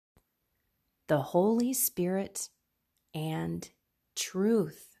the Holy Spirit and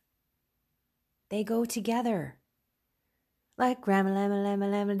truth. They go together. Like grandma llama llama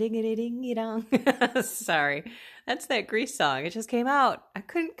llama diggity dingy dong. Sorry, that's that Grease song. It just came out. I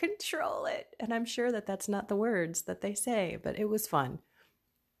couldn't control it. And I'm sure that that's not the words that they say, but it was fun.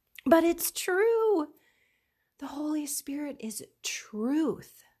 But it's true. The Holy Spirit is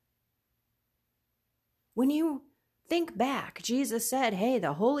truth. When you think back, Jesus said, hey,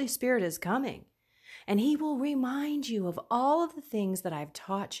 the Holy Spirit is coming, and he will remind you of all of the things that I've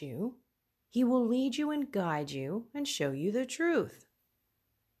taught you. He will lead you and guide you and show you the truth.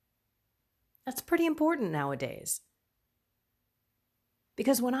 That's pretty important nowadays.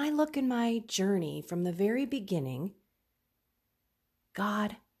 Because when I look in my journey from the very beginning,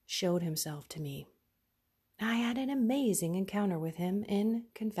 God showed himself to me. I had an amazing encounter with him in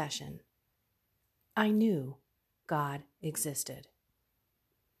confession. I knew God existed.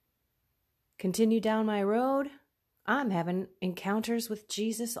 Continue down my road, I'm having encounters with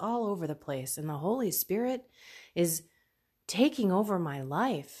Jesus all over the place, and the Holy Spirit is taking over my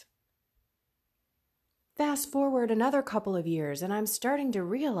life. Fast forward another couple of years, and I'm starting to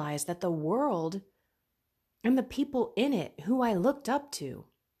realize that the world and the people in it who I looked up to,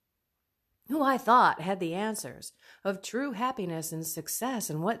 who I thought had the answers of true happiness and success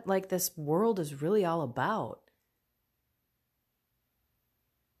and what this world is really all about.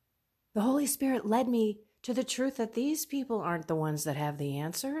 The Holy Spirit led me to the truth that these people aren't the ones that have the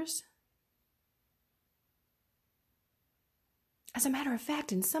answers. As a matter of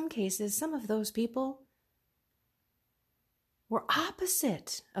fact, in some cases, some of those people were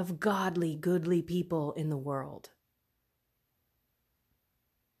opposite of godly, goodly people in the world.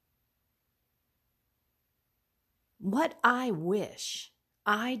 What I wish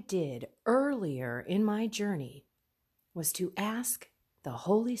I did earlier in my journey was to ask the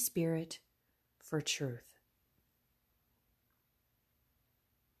Holy Spirit for truth.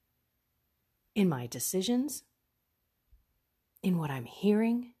 In my decisions, in what I'm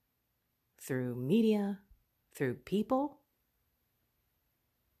hearing, through media, through people,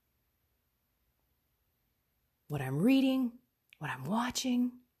 what I'm reading, what I'm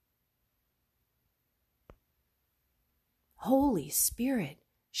watching. Holy Spirit,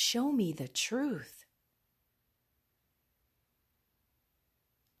 show me the truth.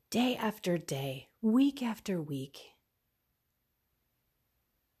 Day after day, week after week,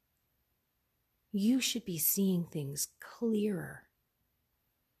 you should be seeing things clearer.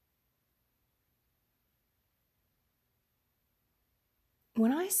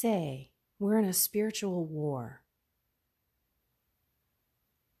 When I say we're in a spiritual war,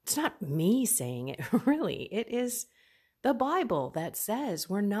 it's not me saying it, really. It is the Bible that says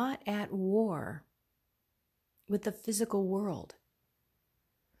we're not at war with the physical world.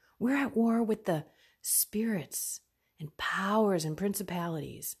 We're at war with the spirits and powers and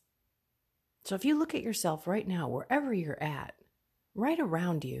principalities. So if you look at yourself right now, wherever you're at, right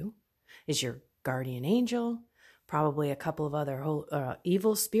around you is your guardian angel, probably a couple of other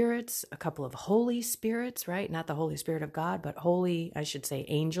evil spirits, a couple of holy spirits, right? Not the Holy Spirit of God, but holy, I should say,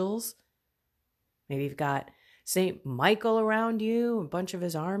 angels. Maybe you've got St. Michael around you, a bunch of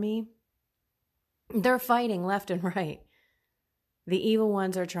his army. They're fighting left and right. The evil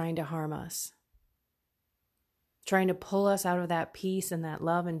ones are trying to harm us, trying to pull us out of that peace and that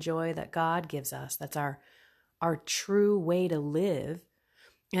love and joy that God gives us. That's our true way to live,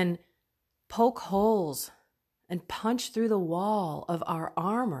 and poke holes and punch through the wall of our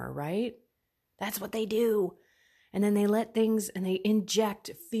armor, right? That's what they do. And then they let things, and they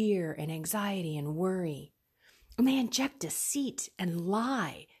inject fear and anxiety and worry. And they inject deceit and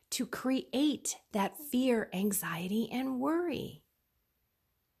lie to create that fear, anxiety, and worry.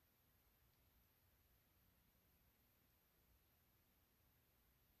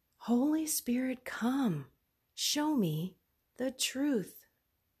 Holy Spirit, come, show me the truth.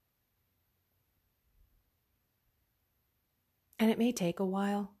 And it may take a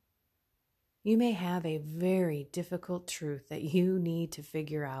while. You may have a very difficult truth that you need to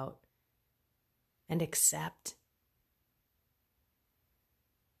figure out and accept.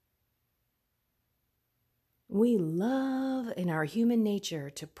 We love in our human nature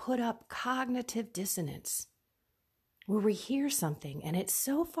to put up cognitive dissonance, where we hear something and it's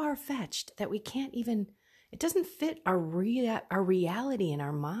so far-fetched that we can't even, it doesn't fit our reality in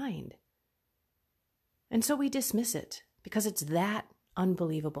our mind. And so we dismiss it because it's that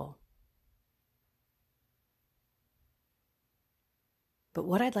unbelievable. But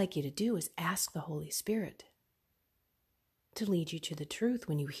what I'd like you to do is ask the Holy Spirit to lead you to the truth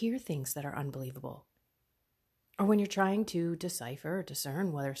when you hear things that are unbelievable, or when you're trying to decipher or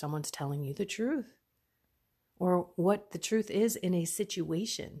discern whether someone's telling you the truth or what the truth is in a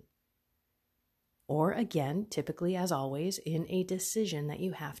situation. Or again, typically as always, in a decision that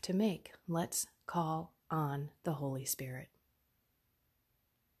you have to make. Let's call on the Holy Spirit.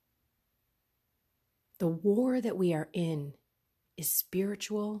 The war that we are in is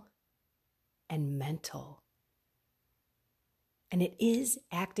spiritual and mental. And it is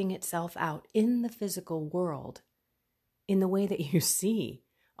acting itself out in the physical world in the way that you see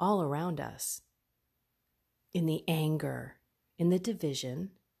all around us. In the anger, in the division.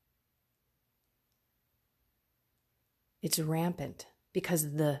 It's rampant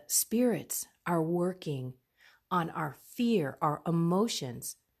because the spirits are working on our fear, our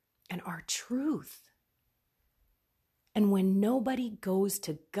emotions, and our truth. And when nobody goes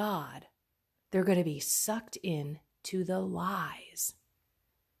to God, they're going to be sucked in to the lies.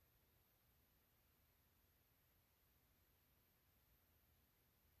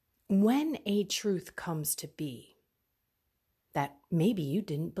 When a truth comes to be that maybe you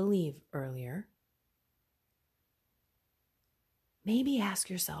didn't believe earlier, maybe ask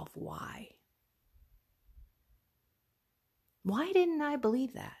yourself why. Why didn't I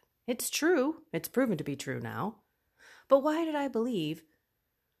believe that? It's true. It's proven to be true now. But why did I believe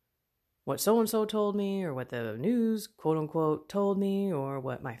what so-and-so told me, or what the news, quote unquote, told me, or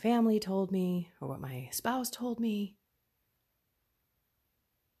what my family told me, or what my spouse told me?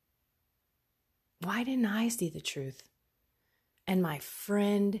 Why didn't I see the truth? And my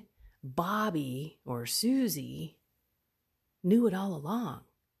friend Bobby or Susie knew it all along.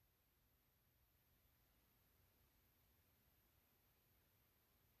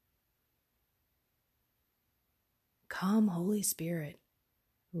 Come, Holy Spirit,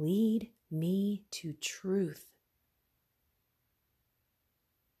 lead me to truth.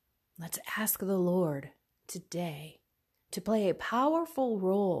 Let's ask the Lord today to play a powerful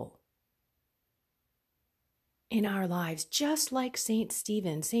role in our lives, just like St.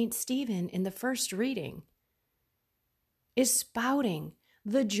 Stephen. St. Stephen, in the first reading, is spouting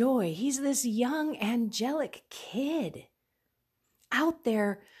the joy. He's this young angelic kid out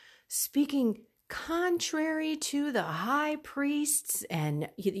there speaking contrary to the high priests, and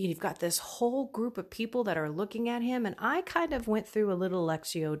you've got this whole group of people that are looking at him. And I kind of went through a little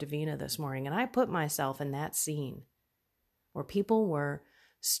Lectio Divina this morning, and I put myself in that scene where people were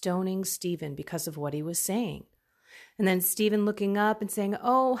stoning Stephen because of what he was saying. And then Stephen looking up and saying,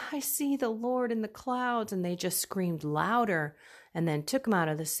 "Oh, I see the Lord in the clouds." And they just screamed louder and then took him out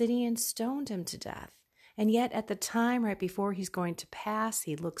of the city and stoned him to death. And yet at the time, right before he's going to pass,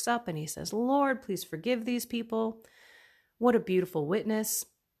 he looks up and he says, "Lord, please forgive these people." What a beautiful witness.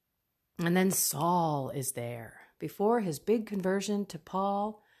 And then Saul is there before his big conversion to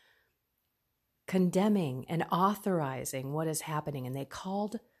Paul, condemning and authorizing what is happening. And they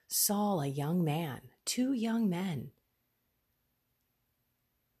called Saul a young man, 2 young men.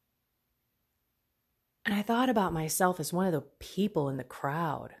 And I thought about myself as one of the people in the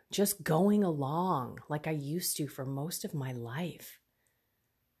crowd, just going along like I used to for most of my life.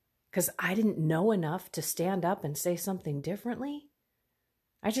 Because I didn't know enough to stand up and say something differently.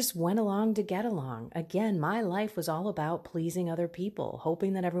 I just went along to get along. Again, my life was all about pleasing other people,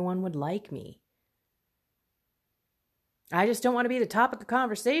 hoping that everyone would like me. I just don't want to be the topic of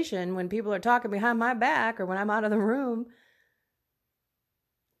conversation when people are talking behind my back or when I'm out of the room.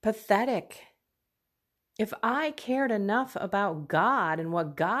 Pathetic. If I cared enough about God and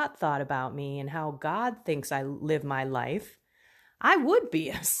what God thought about me and how God thinks I live my life, I would be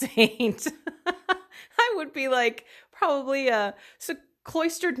a saint. I would be like probably a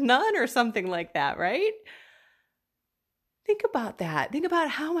cloistered nun or something like that, right? Think about that. Think about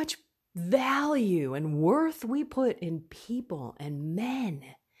how much value and worth we put in people and men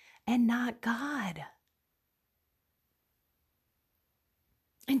and not God.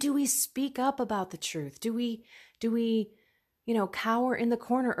 And do we speak up about the truth? Do we, cower in the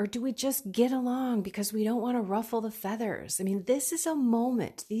corner, or do we just get along because we don't want to ruffle the feathers? I mean, this is a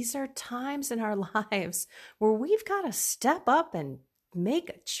moment. These are times in our lives where we've got to step up and make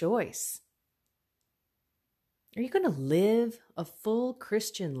a choice. Are you going to live a full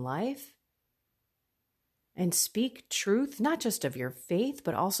Christian life and speak truth, not just of your faith,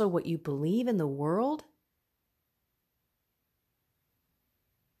 but also what you believe in the world?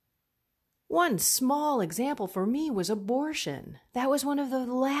 One small example for me was abortion. That was one of the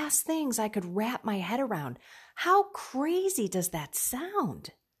last things I could wrap my head around. How crazy does that sound?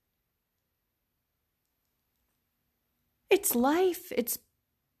 It's life. It's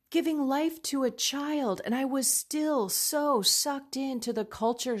giving life to a child. And I was still so sucked into the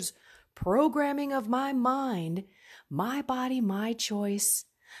culture's programming of my mind, my body, my choice.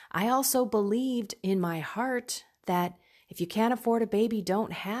 I also believed in my heart that if you can't afford a baby,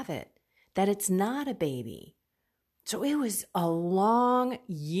 don't have it, that it's not a baby. So it was a long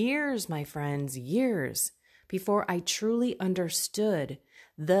years, my friends, years before I truly understood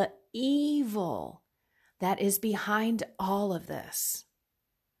the evil that is behind all of this.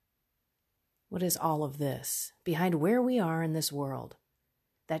 What is all of this? Behind where we are in this world,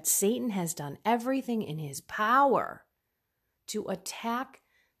 that Satan has done everything in his power to attack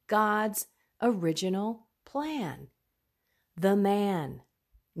God's original plan. The man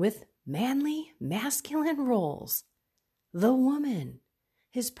with manly, masculine roles. The woman,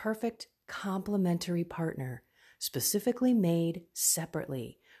 his perfect complementary partner, specifically made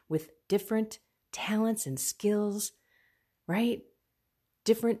separately with different talents and skills, right?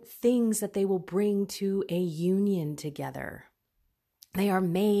 Different things that they will bring to a union together. They are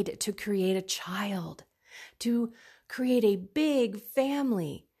made to create a child, to create a big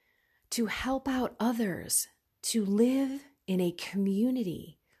family, to help out others, to live in a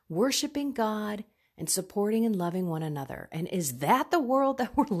community, worshiping God and supporting and loving one another. And is that the world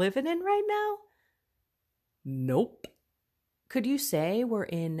that we're living in right now? Nope. Could you say we're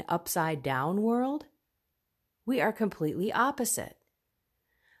in upside down world? We are completely opposite.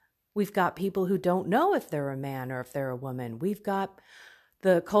 We've got people who don't know if they're a man or if they're a woman. We've got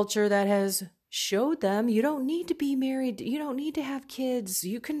the culture that has showed them you don't need to be married. You don't need to have kids.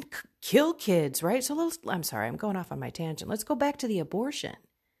 You can kill kids, right? So I'm sorry, I'm going off on my tangent. Let's go back to the abortion.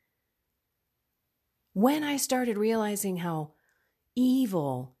 When I started realizing how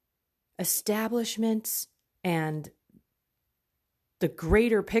evil establishments and the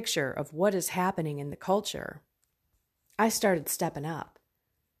greater picture of what is happening in the culture, I started stepping up.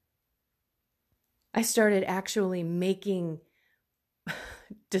 I started actually making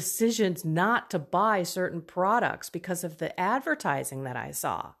decisions not to buy certain products because of the advertising that I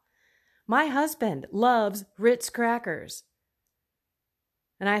saw. My husband loves Ritz crackers.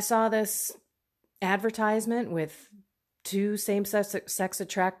 And I saw this advertisement with two same-sex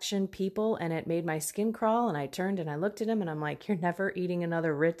attraction people, and it made my skin crawl, and I turned and I looked at him and I'm like, you're never eating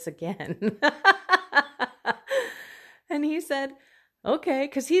another Ritz again. And he said, okay,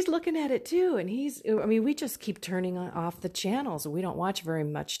 because he's looking at it too. And we just keep turning off the channels. We don't watch very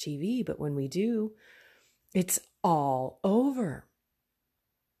much TV, but when we do, it's all over.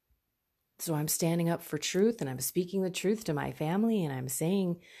 So I'm standing up for truth and I'm speaking the truth to my family and I'm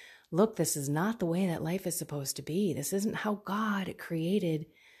saying, look, this is not the way that life is supposed to be. This isn't how God created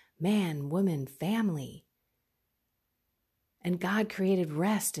man, woman, family. And God created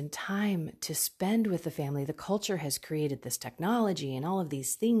rest and time to spend with the family. The culture has created this technology and all of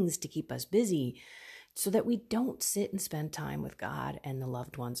these things to keep us busy so that we don't sit and spend time with God and the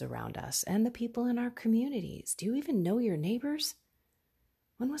loved ones around us and the people in our communities. Do you even know your neighbors?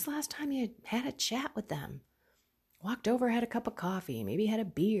 When was the last time you had a chat with them? Walked over, had a cup of coffee, maybe had a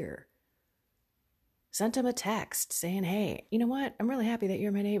beer. Sent them a text saying, hey, you know what? I'm really happy that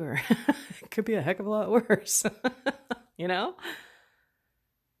you're my neighbor. It could be a heck of a lot worse. You know?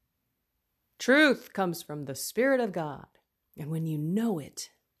 Truth comes from the Spirit of God. And when you know it,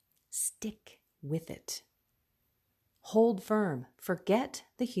 stick with it. Hold firm. Forget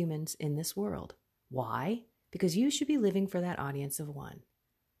the humans in this world. Why? Because you should be living for that audience of one,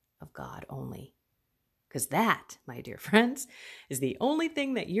 of God only. Because that, my dear friends, is the only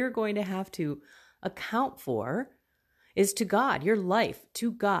thing that you're going to have to account for is to God, your life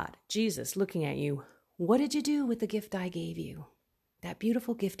to God, Jesus looking at you. What did you do with the gift I gave you? That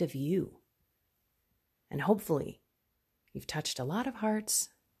beautiful gift of you. And hopefully you've touched a lot of hearts,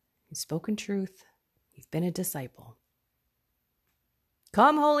 you've spoken truth, you've been a disciple.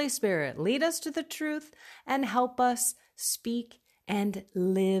 Come, Holy Spirit, lead us to the truth and help us speak and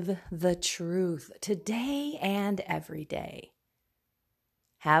live the truth today and every day.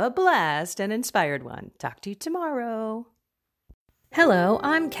 Have a blessed and inspired one. Talk to you tomorrow. Hello,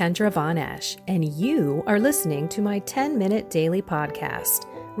 I'm Kendra Von Esch, and you are listening to my 10-minute daily podcast,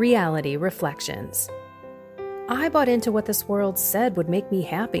 Reality Reflections. I bought into what this world said would make me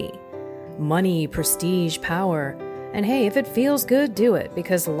happy. Money, prestige, power. And hey, if it feels good, do it,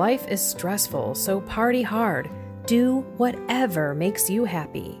 because life is stressful, so party hard. Do whatever makes you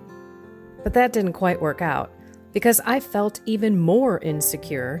happy. But that didn't quite work out, because I felt even more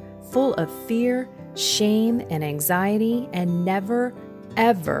insecure, full of fear, shame, and anxiety, and never,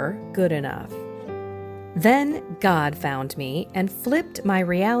 ever good enough. Then God found me and flipped my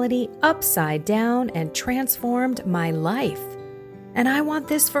reality upside down and transformed my life. And I want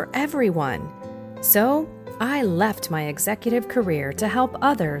this for everyone. So I left my executive career to help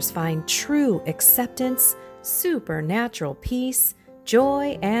others find true acceptance, supernatural peace,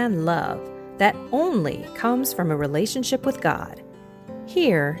 joy, and love that only comes from a relationship with God.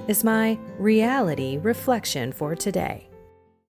 Here is my reality reflection for today.